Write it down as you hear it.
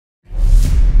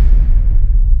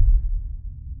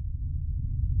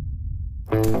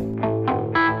Hello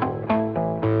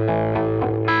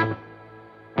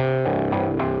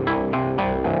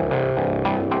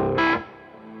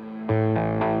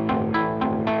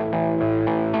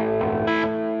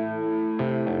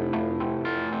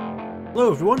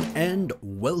everyone and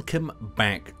welcome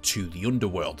back to the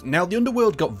Underworld. Now the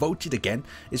Underworld got voted again.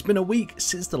 It's been a week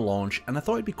since the launch and I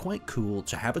thought it'd be quite cool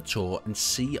to have a tour and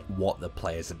see what the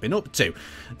players have been up to.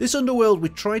 This Underworld, we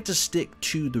tried to stick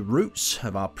to the roots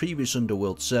of our previous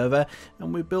Underworld server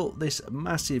and we built this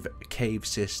massive cave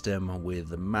system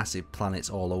with massive planets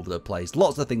all over the place.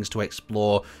 Lots of things to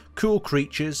explore, cool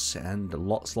creatures and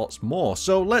lots more.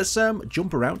 So let's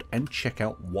jump around and check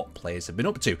out what players have been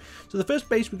up to. So the first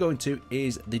base we're going to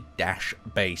is the Dash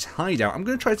base hideout. I'm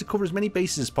going to try to cover as many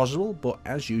bases as possible, but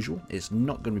as usual it's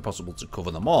not going to be possible to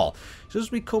cover them all. So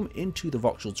as we come into the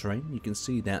voxel terrain, you can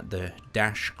see that the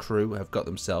Dash crew have got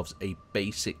themselves a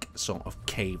basic sort of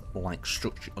cave-like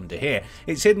structure under here.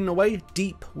 It's hidden away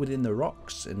deep within the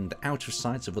rocks and out of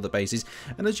sight of other bases,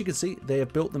 and as you can see they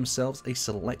have built themselves a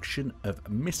selection of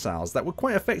missiles that were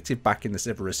quite effective back in the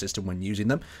Severus system when using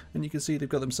them, and you can see they've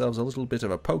got themselves a little bit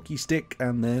of a pokey stick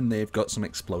and then they've got some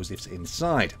explosives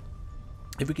inside.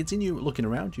 If we continue looking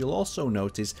around, you'll also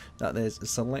notice that there's a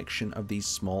selection of these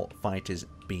small fighters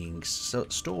being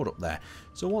stored up there.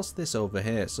 So what's this over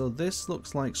here? So this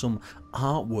looks like some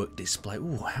artwork display.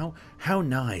 Ooh, how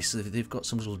nice. They've got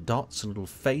some little dots and little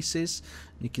faces.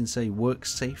 You can say work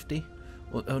safety.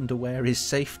 Underwear is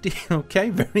safety. Okay,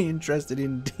 very interested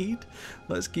indeed.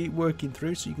 Let's keep working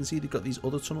through. So you can see they've got these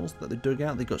other tunnels that they dug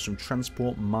out. They've got some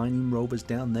transport mining rovers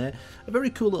down there. A very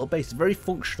cool little base, very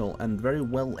functional and very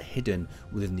well hidden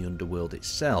within the Underworld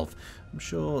itself. I'm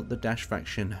sure the Dash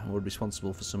faction will be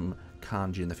responsible for some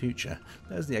kanji in the future.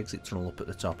 There's the exit tunnel up at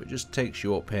the top. It just takes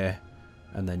you up here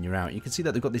and then you're out. You can see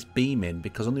that they've got this beam in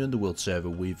because on the Underworld server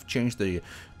we've changed the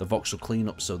voxel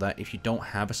cleanup so that if you don't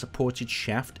have a supported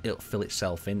shaft it'll fill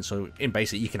itself in. So in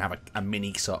basically you can have a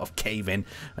mini sort of cave in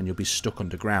and you'll be stuck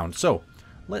underground. So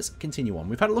let's continue on.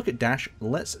 We've had a look at Dash.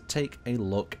 Let's take a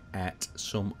look at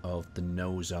some of the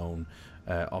no zone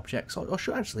objects. Or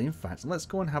should actually, in fact, let's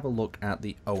go and have a look at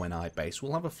the ONI base.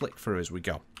 We'll have a flick through as we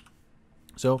go.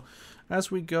 So as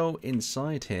we go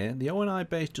inside here, the ONI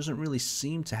base doesn't really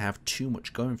seem to have too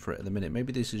much going for it at the minute.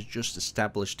 Maybe this has just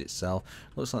established itself.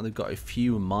 Looks like they've got a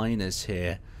few miners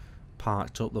here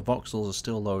parked up. The voxels are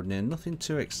still loading in. Nothing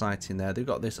too exciting there. They've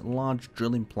got this large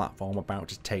drilling platform about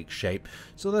to take shape.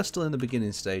 So they're still in the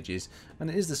beginning stages. And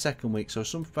it is the second week, so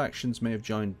some factions may have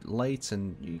joined late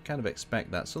and you kind of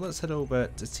expect that. So let's head over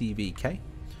to TVK.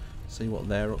 See what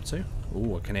they're up to.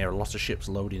 Oh, I can hear a lot of ships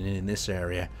loading in this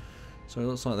area. So it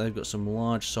looks like they've got some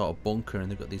large sort of bunker and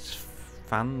they've got these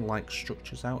fan-like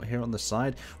structures out here on the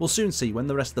side. We'll soon see when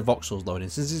the rest of the voxels load in.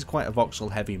 Since this is quite a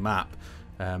voxel-heavy map,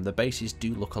 the bases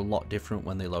do look a lot different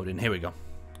when they load in. Here we go.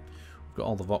 We've got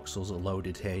all the voxels are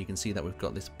loaded here. You can see that we've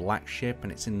got this black ship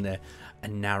and it's in a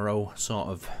narrow sort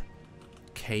of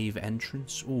cave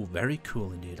entrance. Oh, very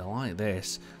cool indeed. I like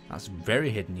this. That's very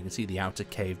hidden. You can see the outer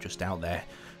cave just out there.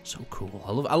 So cool.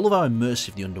 I love how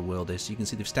immersive the Underworld is. You can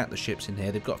see they've stacked the ships in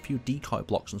here. They've got a few decoy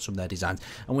blocks on some of their designs.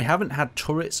 And we haven't had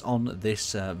turrets on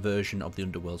this version of the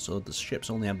Underworld. So the ships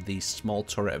only have the small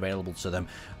turret available to them.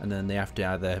 And then they have to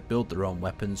either build their own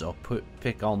weapons or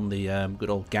pick on the good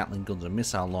old Gatling guns and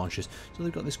missile launchers. So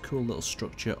they've got this cool little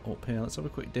structure up here. Let's have a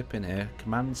quick dip in here.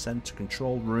 Command center,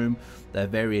 control room. Their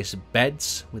various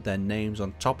beds with their names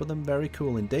on top of them. Very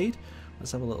cool indeed.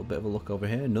 Let's have a little bit of a look over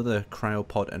here. Another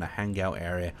cryopod and a hangout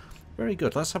area. Very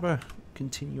good. Let's have a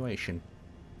continuation.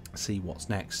 See what's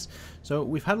next. So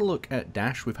we've had a look at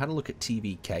Dash. We've had a look at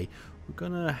TVK. We're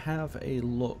going to have a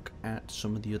look at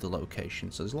some of the other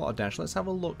locations. So there's a lot of Dash. Let's have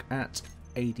a look at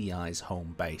ADI's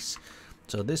home base.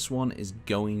 So this one is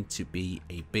going to be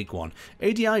a big one.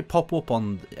 ADI pop up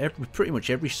on pretty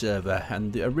much every server,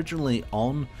 and originally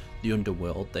on the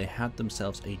Underworld they had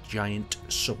themselves a giant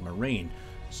submarine.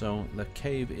 So the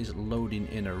cave is loading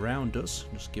in around us.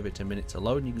 Just give it a minute to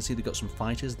load. And you can see they've got some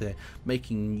fighters. They're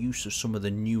making use of some of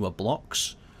the newer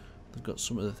blocks. They've got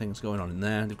some of the things going on in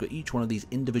there. They've got each one of these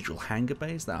individual hangar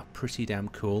bays that are pretty damn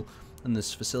cool. And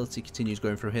this facility continues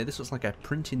going through here. This looks like a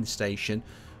printing station.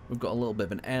 We've got a little bit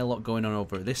of an airlock going on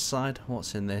over this side.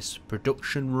 What's in this?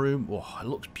 Production room. Oh, it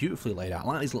looks beautifully laid out. I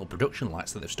like these little production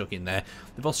lights that they've stuck in there.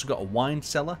 They've also got a wine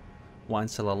cellar. Wine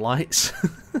cellar lights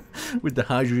with the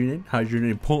hydrogen in. Hydrogen,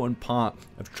 an important part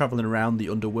of travelling around the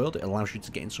Underworld. It allows you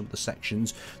to get in some of the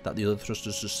sections that the other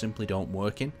thrusters just simply don't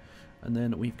work in. And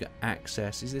then we've got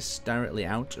access. Is this directly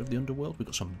out of the Underworld? We've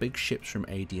got some big ships from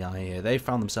ADI here. They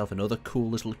found themselves another cool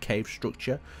little cave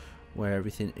structure where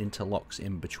everything interlocks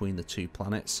in between the two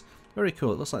planets. Very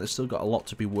cool. It looks like they've still got a lot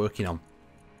to be working on.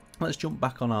 Let's jump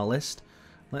back on our list.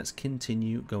 Let's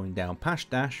continue going down past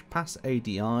Dash, past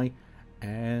ADI,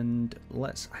 and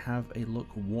let's have a look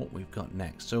what we've got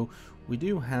next. So we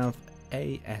do have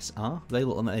ASR. They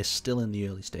look like they're still in the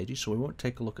early stages, so we won't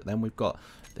take a look at them. We've got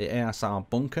the ASR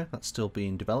bunker that's still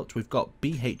being developed. We've got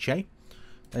BHA.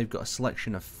 They've got a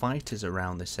selection of fighters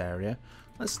around this area.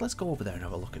 Let's go over there and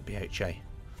have a look at BHA.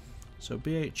 So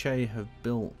BHA have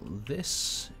built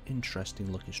this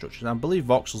interesting looking structure. I believe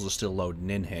voxels are still loading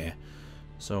in here,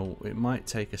 so it might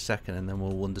take a second and then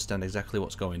we'll understand exactly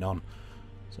what's going on.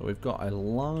 So we've got a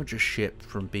larger ship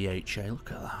from BHA.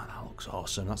 Look at that, that looks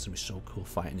awesome. That's going to be so cool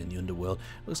fighting in the Underworld.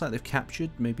 Looks like they've captured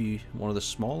maybe one of the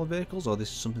smaller vehicles, or this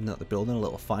is something that they're building, a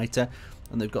little fighter.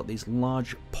 And they've got these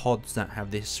large pods that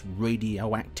have this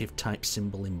radioactive type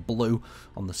symbol in blue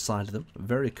on the side of them.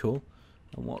 Very cool.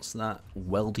 And what's that?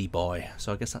 Weldy boy.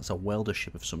 So I guess that's a welder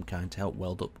ship of some kind to help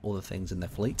weld up other things in their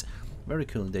fleet. Very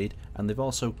cool indeed. And they've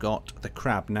also got the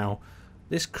crab. Now,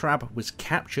 this crab was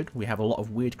captured. We have a lot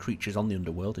of weird creatures on the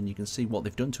Underworld, and you can see what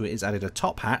they've done to it is added a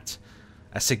top hat,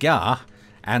 a cigar,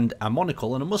 and a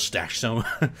monocle and a mustache. So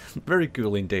very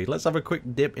cool indeed. Let's have a quick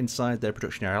dip inside their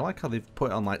production area. I like how they've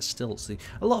put it on like stilts.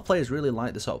 A lot of players really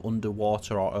like the sort of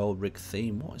underwater or oil rig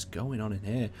theme. What is going on in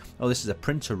here? Oh, this is a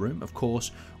printer room, of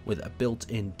course, with a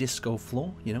built-in disco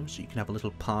floor, you know, so you can have a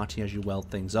little party as you weld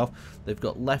things off. They've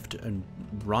got left and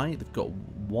right. They've got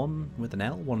one with an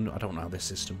L, one, I don't know how this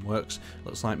system works.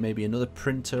 Looks like maybe another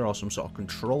printer or some sort of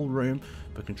control room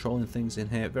for controlling things in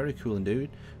here. Very cool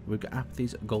indeed. We've got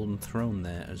Apathy's golden throne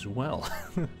there as well.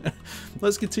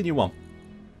 Let's continue on.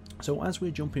 So as we're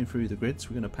jumping through the grids,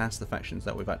 we're going to pass the factions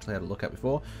that we've actually had a look at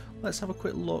before. Let's have a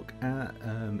quick look at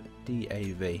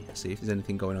DAV, see if there's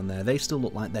anything going on there. They still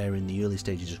look like they're in the early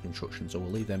stages of construction, so we'll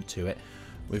leave them to it.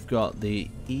 We've got the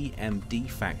EMD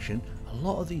faction. A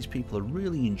lot of these people are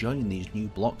really enjoying these new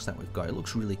blocks that we've got. It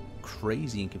looks really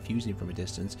crazy and confusing from a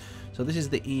distance. So this is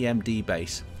the EMD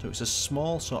base. So it's a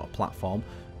small sort of platform.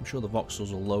 I'm sure the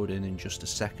voxels will load in just a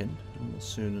second, and we'll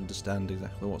soon understand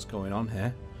exactly what's going on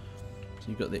here. So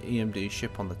you've got the EMD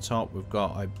ship on the top. We've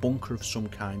got a bunker of some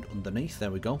kind underneath. There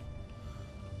we go.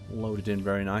 Loaded in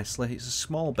very nicely. It's a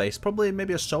small base, probably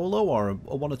maybe a solo or a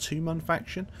 1 or 2 man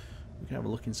faction. We can have a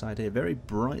look inside here. Very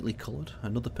brightly coloured.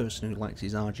 Another person who likes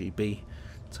his RGB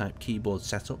type keyboard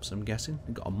setups, I'm guessing.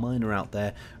 We've got a miner out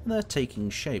there, and they're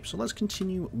taking shape. So let's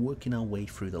continue working our way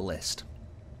through the list.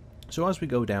 So as we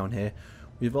go down here,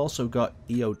 we've also got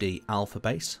EOD Alpha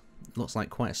Base. It looks like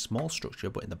quite a small structure,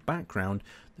 but in the background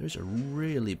there's a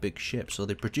really big ship. So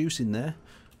they're producing there.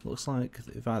 Looks like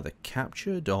they've either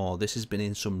captured or this has been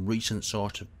in some recent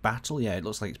sort of battle. Yeah, it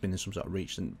looks like it's been in some sort of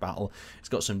recent battle. It's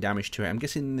got some damage to it. I'm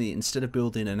guessing instead of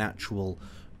building an actual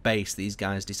base, these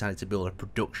guys decided to build a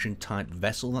production type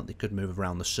vessel that they could move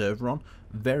around the server on.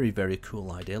 Very, very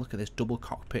cool idea. Look at this double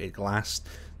cockpitted glass.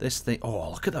 This thing,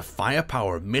 oh, look at the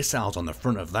firepower of missiles on the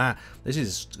front of that. This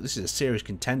is a serious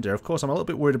contender. Of course, I'm a little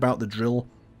bit worried about the drill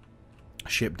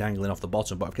ship dangling off the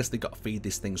bottom, but I guess they've got to feed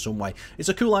this thing some way. It's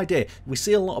a cool idea. We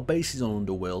see a lot of bases on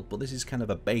Underworld, but this is kind of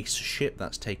a base ship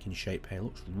that's taking shape here. It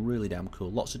looks really damn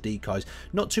cool. Lots of decoys.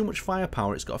 Not too much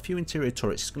firepower. It's got a few interior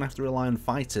turrets. It's going to have to rely on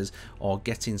fighters or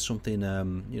getting something,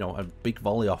 you know, a big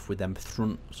volley off with them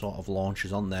front sort of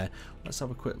launchers on there. Let's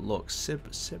have a quick look.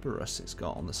 Cerberus it's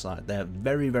got on the side there.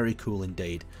 Very, very cool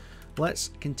indeed. Let's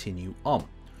continue on.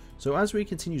 So as we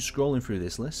continue scrolling through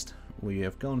this list, we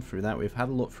have gone through that. We've had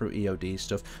a look through EOD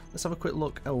stuff. Let's have a quick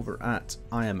look over at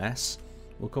IMS.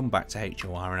 We'll come back to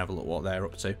HOR and have a look what they're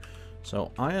up to.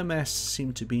 So IMS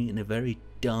seem to be in a very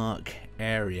dark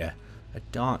area. A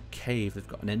dark cave. They've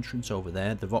got an entrance over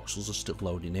there. The voxels are still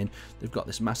loading in. They've got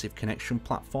this massive connection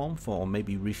platform for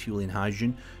maybe refueling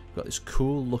hydrogen. We've got this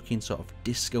cool looking sort of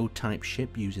disco type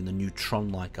ship using the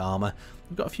Neutron-like armor.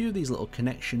 We've got a few of these little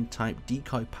connection type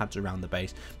decoy pads around the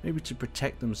base, maybe to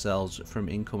protect themselves from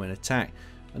incoming attack.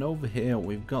 And over here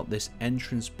we've got this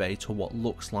entrance bay to what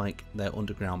looks like their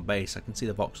underground base. I can see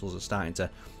the voxels are starting to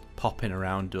pop in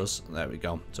around us. There we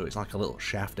go. So it's like a little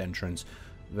shaft entrance.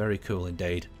 Very cool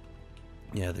indeed.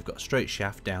 Yeah, they've got a straight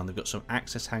shaft down. They've got some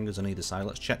access hangars on either side.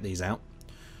 Let's check these out.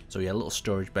 So yeah, a little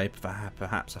storage bay for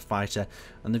perhaps a fighter.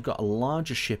 And they've got a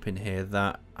larger ship in here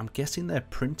that I'm guessing they're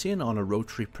printing on a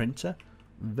rotary printer.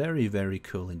 Very, very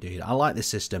cool indeed. I like this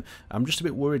system. I'm just a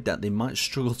bit worried that they might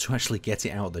struggle to actually get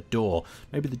it out of the door.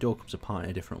 Maybe the door comes apart in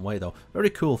a different way though. Very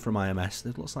cool from IMS.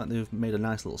 It looks like they've made a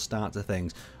nice little start to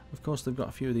things. Of course, they've got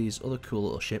a few of these other cool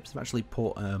little ships. They've actually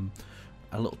put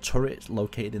a little turret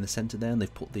located in the center there, and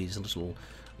they've put these little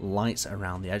lights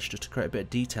around the edge just to create a bit of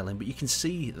detailing. But you can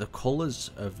see the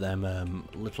colors of them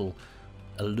little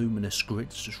luminous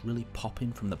grids just really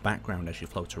popping from the background as you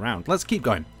float around. Let's keep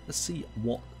going. Let's see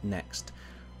what next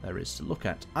there is to look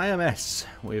at. IMS,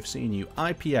 we have seen you.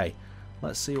 IPA,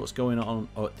 let's see what's going on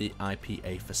at the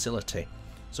IPA facility.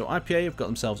 So IPA have got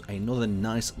themselves another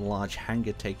nice large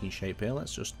hangar taking shape here.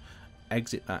 Let's just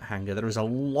exit that hangar. There is a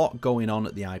lot going on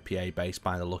at the IPA base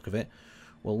by the look of it.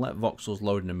 We'll let voxels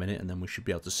load in a minute and then we should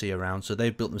be able to see around. So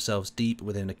they've built themselves deep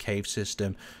within a cave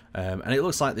system, and it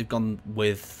looks like they've gone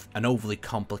with an overly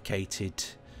complicated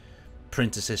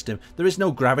printer system. There is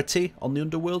no gravity on the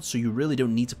Underworld, so you really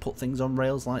don't need to put things on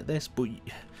rails like this, but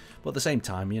at the same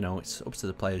time, you know, it's up to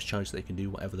the player's choice. They can do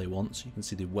whatever they want. So you can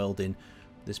see they're welding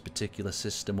this particular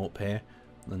system up here,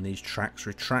 and these tracks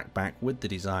retract back with the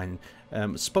design,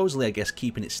 supposedly I guess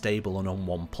keeping it stable and on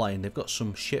one plane. They've got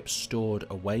some ships stored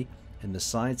away in the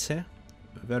sides here.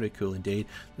 Very cool indeed.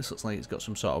 This looks like it's got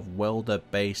some sort of welder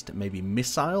based maybe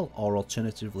missile, or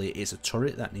alternatively it's a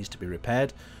turret that needs to be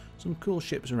repaired. Some cool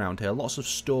ships around here, lots of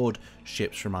stored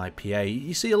ships from IPA.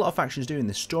 You see a lot of factions doing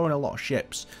this, storing a lot of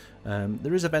ships.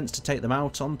 There is events to take them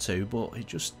out onto, but it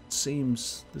just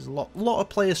seems there's a lot of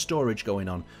player storage going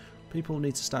on. People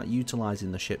need to start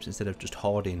utilising the ships instead of just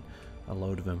hoarding a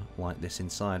load of them like this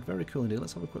inside. Very cool indeed.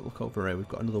 Let's have a quick look over here. We've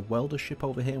got another welder ship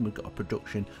over here, and we've got a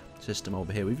production system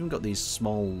over here. We've even got these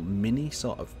small mini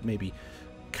sort of maybe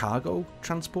cargo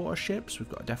transporter ships. We've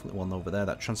got definitely one over there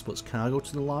that transports cargo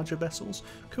to the larger vessels.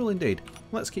 Cool indeed.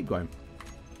 Let's keep going.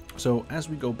 So as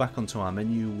we go back onto our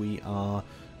menu, we are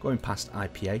going past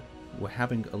IPA. We're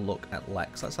having a look at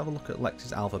Lex. Let's have a look at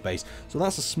Lex's alpha base. So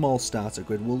that's a small starter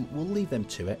grid. We'll leave them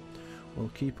to it. We'll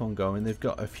keep on going. They've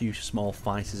got a few small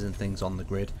fighters and things on the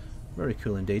grid. Very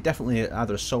cool indeed. Definitely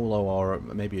either a solo or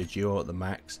maybe a duo at the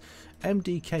max.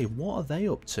 MDK, what are they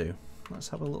up to? Let's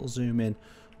have a little zoom in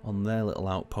on their little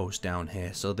outpost down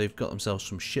here. So they've got themselves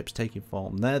some ships taking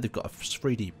form there. They've got a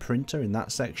 3D printer in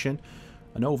that section.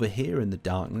 And over here in the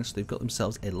darkness, they've got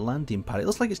themselves a landing pad. It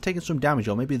looks like it's taken some damage,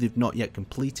 or maybe they've not yet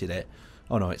completed it.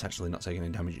 Oh no, it's actually not taking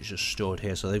any damage, it's just stored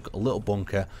here. So they've got a little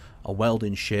bunker, a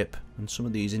welding ship, and some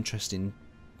of these interesting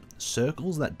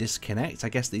circles that disconnect. I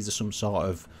guess these are some sort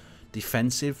of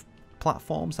defensive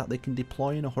platforms that they can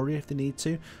deploy in a hurry if they need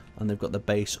to. And they've got the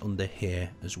base under here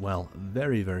as well.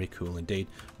 Very, very cool indeed.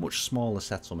 Much smaller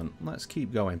settlement. Let's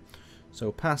keep going.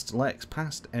 So past Lex,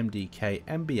 past MDK,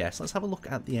 MBS. Let's have a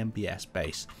look at the MBS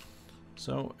base.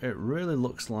 So it really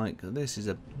looks like this is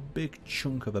a big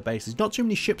chunk of a base. There's not too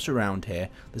many ships around here.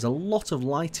 There's a lot of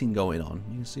lighting going on.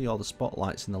 You can see all the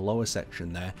spotlights in the lower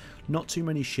section there. Not too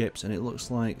many ships, and it looks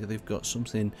like they've got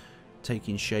something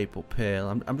taking shape up here.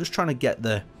 I'm just trying to get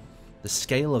the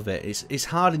scale of it. It's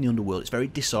hard in the Underworld. It's very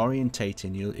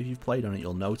disorientating. If you've played on it,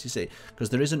 you'll notice it, because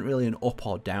there isn't really an up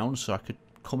or down, so I could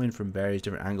come in from various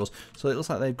different angles. So it looks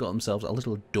like they've got themselves a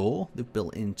little door they've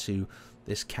built into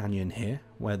this canyon here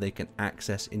where they can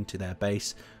access into their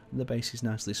base, and the base is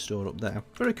nicely stored up there.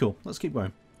 Very cool. Let's keep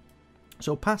going.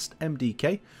 So past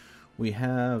MDK we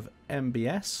have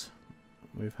MBS.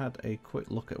 We've had a quick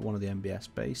look at one of the MBS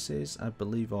bases, I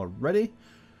believe, already.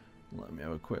 Let me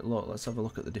have a quick look. Let's have a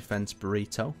look at the defense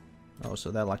burrito. Oh,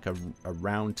 so they're like a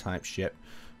round type ship.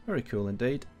 Very cool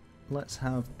indeed. Let's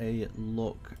have a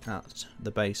look at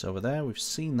the base over there. We've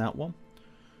seen that one.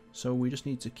 So we just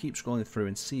need to keep scrolling through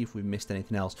and see if we've missed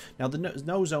anything else. Now, the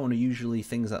no zone are usually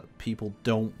things that people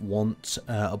don't want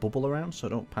a bubble around, so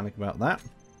don't panic about that.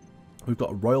 We've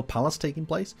got a royal palace taking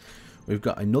place. We've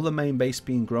got another main base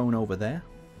being grown over there.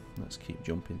 Let's keep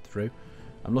jumping through.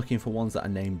 I'm looking for ones that are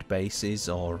named bases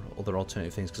or other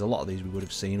alternative things, because a lot of these we would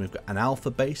have seen. We've got an alpha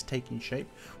base taking shape.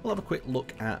 We'll have a quick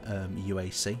look at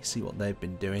UAC, see what they've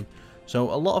been doing.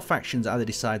 So a lot of factions either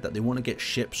decide that they want to get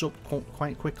ships up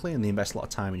quite quickly and they invest a lot of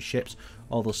time in ships,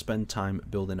 or they'll spend time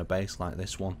building a base like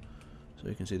this one. So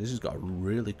you can see this has got a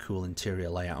really cool interior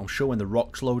layout. I'm sure when the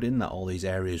rocks load in that all these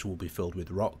areas will be filled with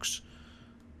rocks.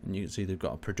 And you can see they've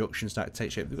got a production stack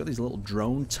take shape. They've got these little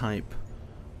drone type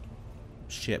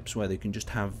ships where they can just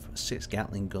have 6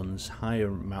 Gatling guns, higher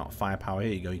amount of firepower.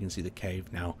 Here you go, you can see the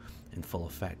cave now in full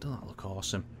effect. Oh, that look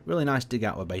awesome. Really nice dig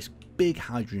out of a base. Big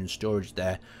hydrogen storage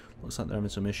there. Looks like they're having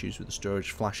some issues with the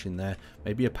storage flashing there.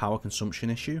 Maybe a power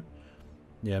consumption issue.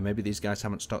 Yeah, maybe these guys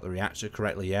haven't stocked the reactor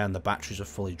correctly, yeah, and the batteries are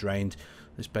fully drained.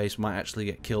 This base might actually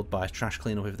get killed by a trash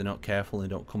cleanup if they're not careful and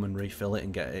they don't come and refill it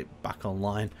and get it back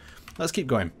online. Let's keep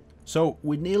going. So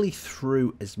we're nearly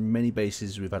through as many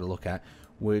bases as we've had a look at.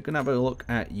 We're going to have a look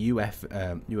at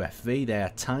UFV. They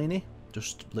are tiny,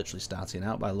 just literally starting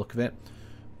out by the look of it.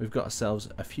 We've got ourselves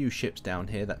a few ships down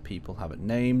here that people haven't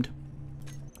named.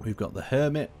 We've got the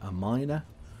Hermit, a miner.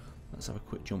 Let's have a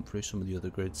quick jump through some of the other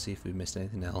grids, see if we've missed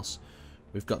anything else.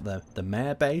 We've got the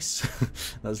mayor base.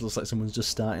 That looks like someone's just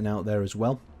starting out there as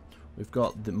well. We've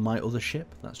got my other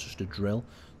ship. That's just a drill.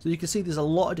 So you can see there's a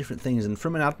lot of different things, and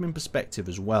from an admin perspective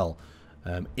as well,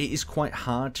 it is quite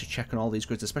hard to check on all these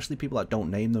grids, especially people that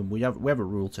don't name them. We have a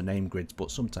rule to name grids,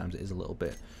 but sometimes it is a little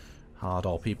bit hard,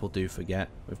 or people do forget.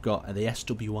 We've got the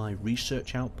SWI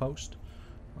research outpost.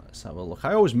 Let's have a look.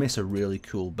 I always miss a really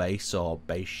cool base or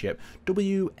base ship.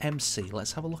 WMC.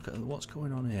 Let's have a look at what's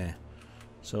going on here.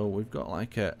 So we've got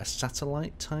like a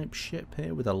satellite type ship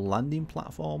here with a landing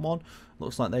platform on.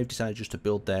 Looks like they've decided just to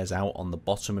build theirs out on the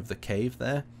bottom of the cave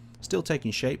there. Still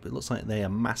taking shape. It looks like they are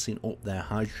massing up their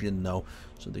hydrogen though,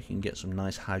 so they can get some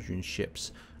nice hydrogen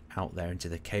ships out there into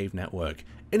the cave network.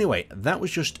 Anyway, that was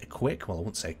just a quick, well, I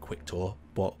wouldn't say a quick tour,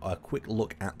 but a quick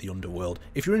look at the Underworld.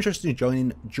 If you're interested in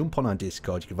joining, jump on our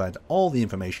Discord. You can find all the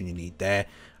information you need there,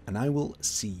 and I will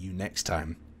see you next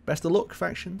time. Best of luck,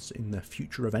 factions, in the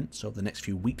future events of the next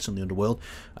few weeks on the Underworld,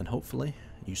 and hopefully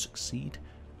you succeed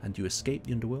and you escape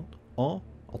the Underworld, or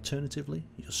alternatively,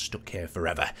 you're stuck here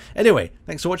forever. Anyway,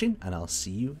 thanks for watching, and I'll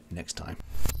see you next time.